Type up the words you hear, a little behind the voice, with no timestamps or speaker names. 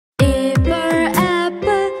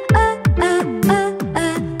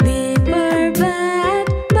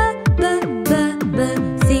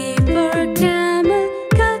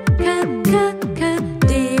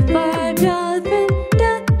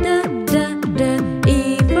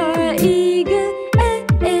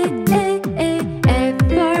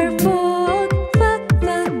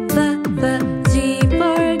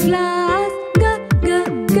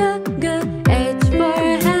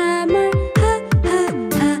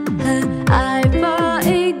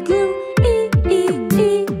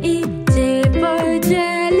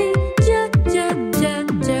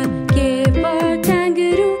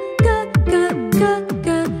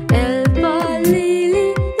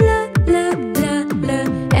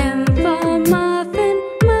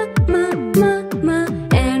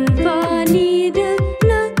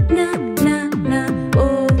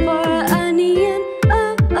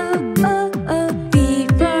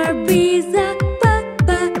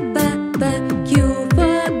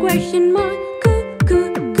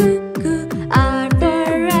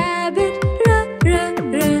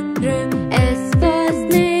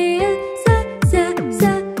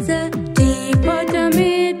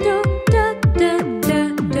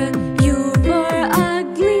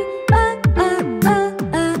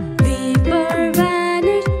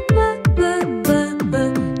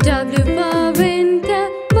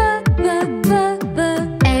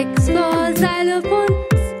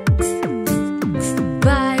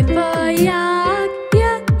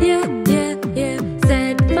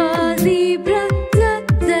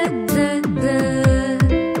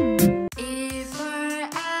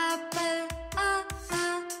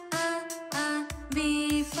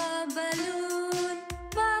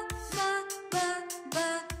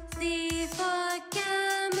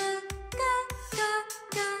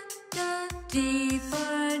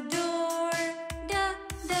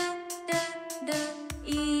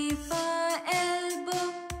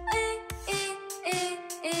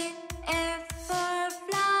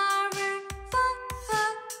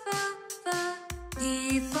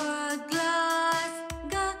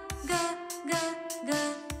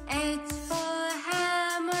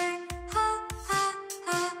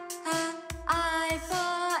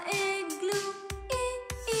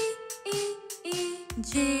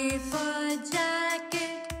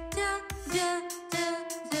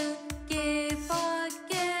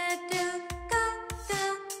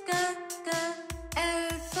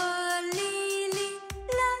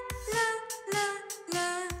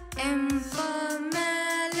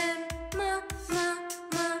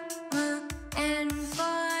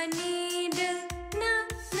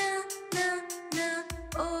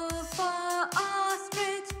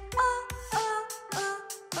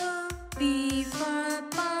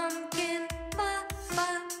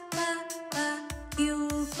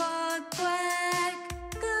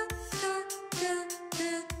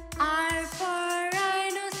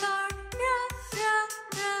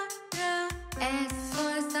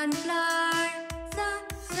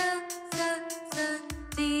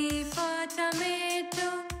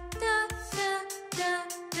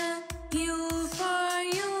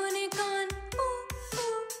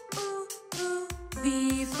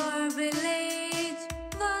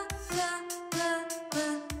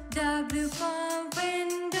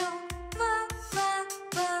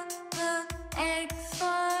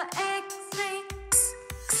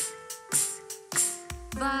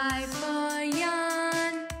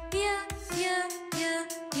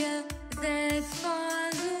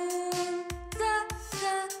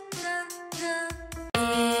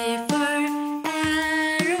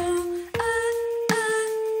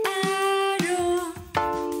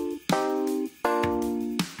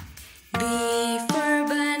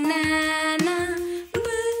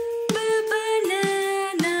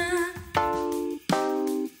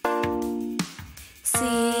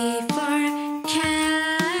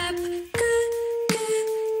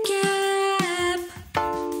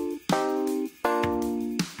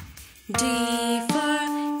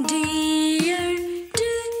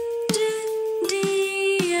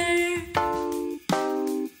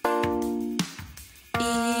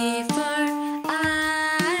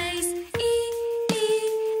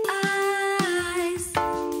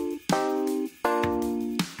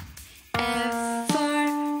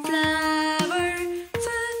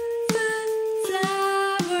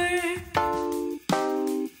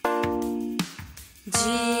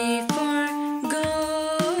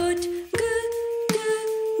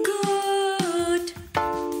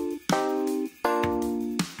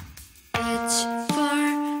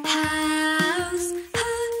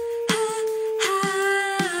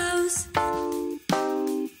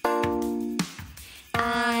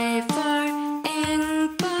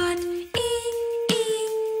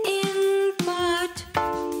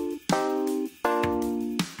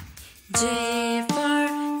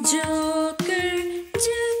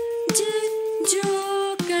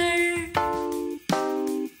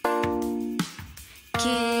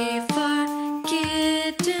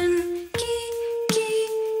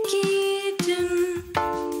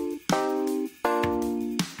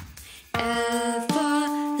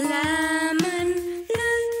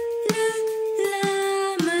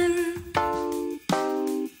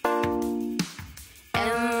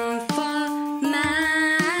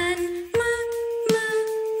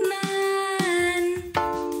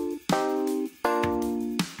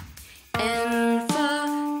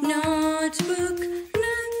notebook,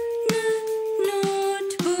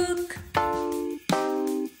 notebook.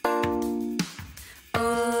 O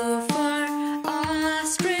for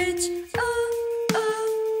ostrich,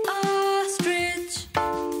 ostrich.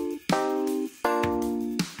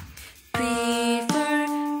 P for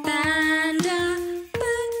panda,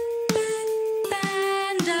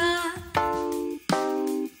 panda.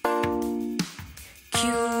 Q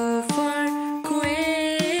for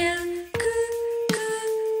quail,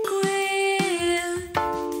 quail.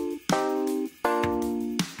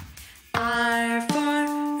 R for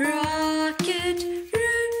rocket,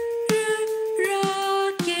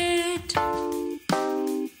 rocket.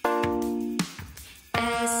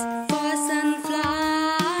 S for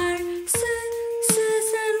sunflower,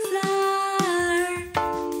 sunflower.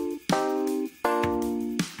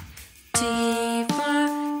 T for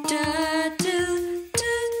turtle,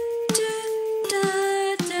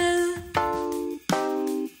 turtle.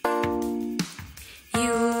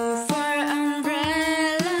 U for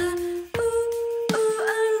umbrella,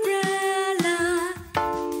 umbrella.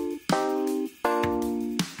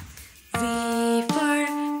 V for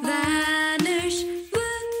vanish,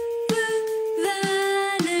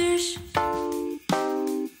 vanish.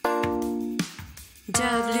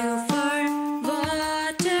 W for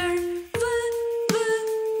water,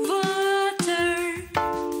 water.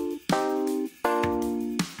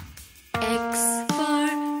 X for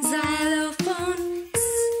xylophone,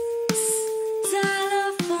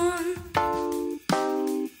 xylophone.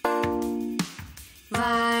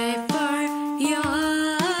 Y for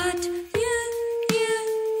yacht,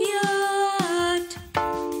 yacht.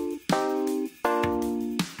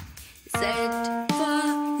 Z for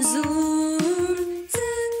zoom,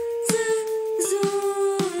 zoom.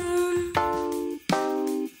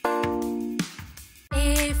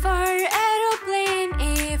 A for aeroplane,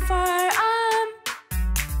 A for arm.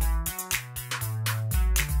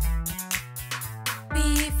 B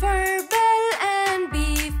for bell and B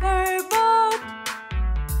for boat.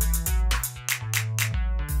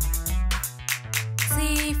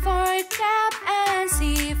 C for cat and C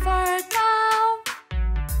for cow.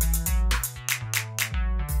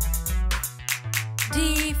 D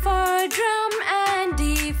for drum and D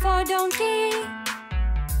for donkey.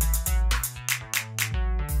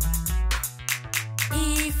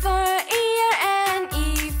 E for ear and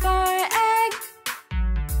E for egg.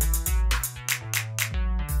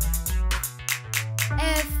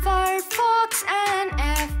 F for fox and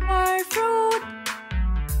F for fruit.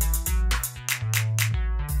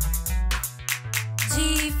 G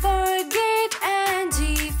for gate and G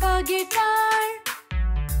for guitar.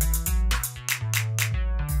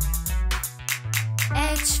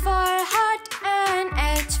 H for hat and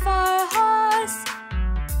H for horse.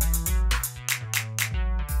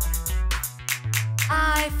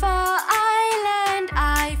 I for island,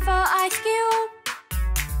 I for ice cube.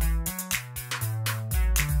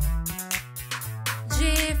 J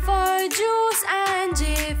for juice and J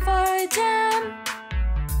for jam.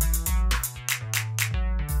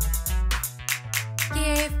 K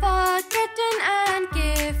for kitten and K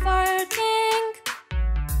for king.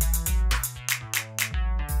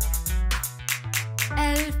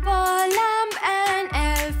 L for lamp and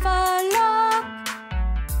L for lock.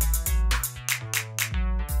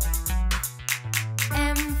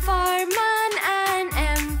 M for man and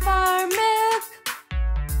M for milk.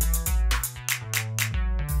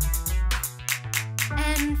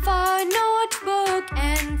 N for notebook,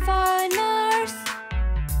 N for nurse.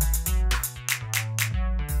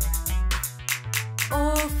 O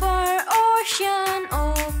for ocean,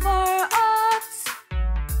 O for ox.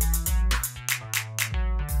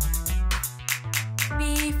 P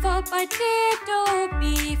for potato, P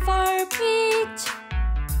for peach.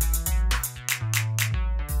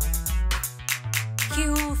 Q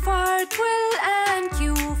for quill and Q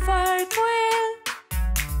for quill.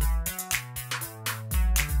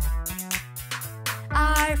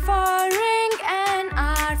 R for ring and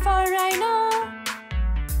R for rhino.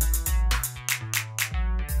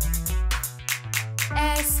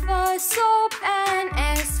 S for soap and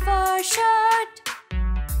S for shirt.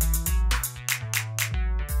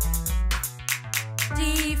 T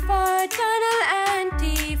for tunnel and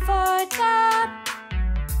T for tap.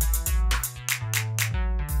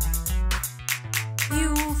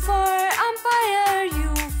 U for umpire,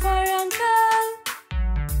 U for uncle.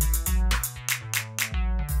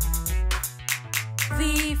 V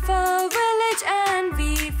for village and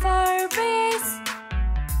V for vase.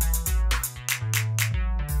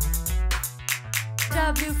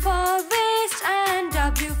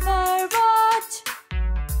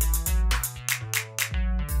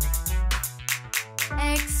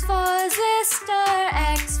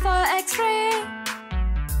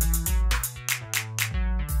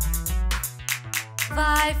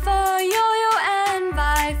 Y for